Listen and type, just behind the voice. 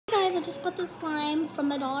I just bought this slime from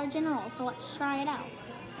the Dollar General, so let's try it out.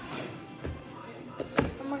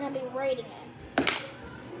 And we're going to be rating it.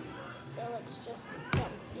 So let's just dump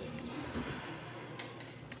it.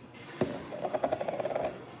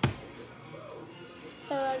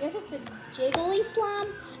 So I guess it's a jiggly slime.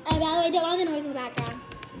 And by the way, don't mind the noise in the background.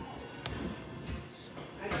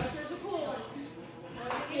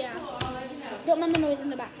 Yeah. Don't mind the noise in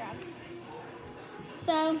the background.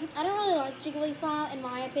 So, I don't really like jiggly slime, in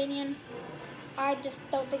my opinion. I just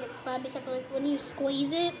don't think it's fun because when you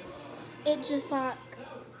squeeze it, it just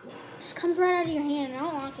comes right out of your hand, and I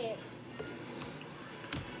don't like it.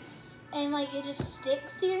 And it just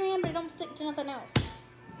sticks to your hand, but it don't stick to nothing else.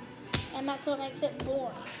 And that's what makes it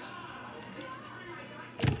boring.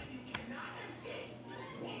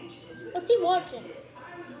 Let's keep watching.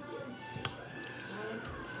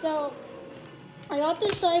 So, I got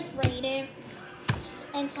this so I can rate it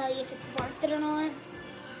and tell you if it's worth it or not.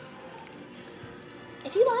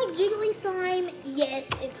 If you like jiggly slime, yes,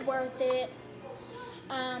 it's worth it.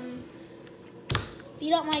 If you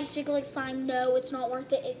don't like jiggly slime, no, it's not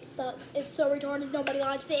worth it. It sucks. It's so retarded. Nobody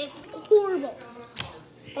likes it. It's horrible.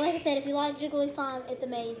 But like I said, if you like jiggly slime, it's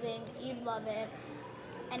amazing. You'd love it.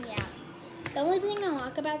 And yeah, the only thing I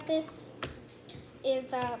like about this is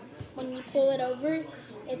that when you pull it over,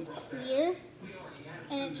 it's clear.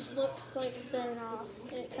 And it just looks so nice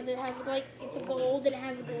because it has it's gold and it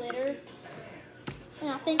has glitter, and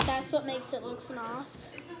I think that's what makes it look so nice.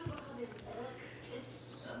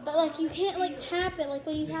 But you can't tap it.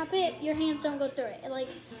 When you tap it, your hands don't go through it.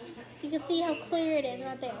 You can see how clear it is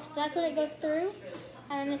right there. So that's when it goes through,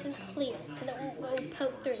 and then this is clear because it won't go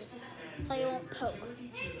poke through. It won't poke.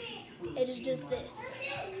 It just does this.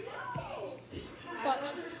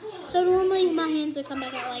 Watch. So normally my hands would come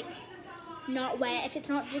back out not wet if it's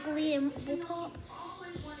not jiggly and will pop.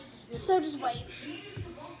 So just wait.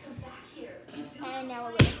 And now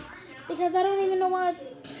we're ready. Because I don't even know why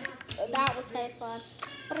that was satisfying.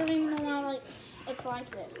 I don't even know why it's like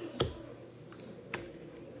this.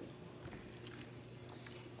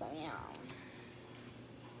 So yeah.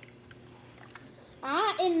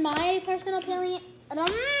 In my personal opinion,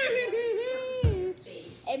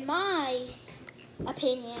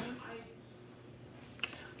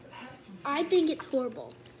 I think it's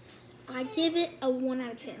horrible. I give it a 1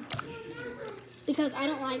 out of 10 because I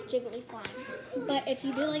don't like jiggly slime. But if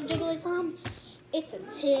you do like jiggly slime, it's a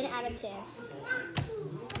 10 out of 10.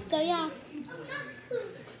 So yeah,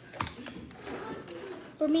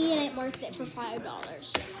 for me it ain't worth it for $5.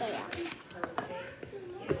 So yeah.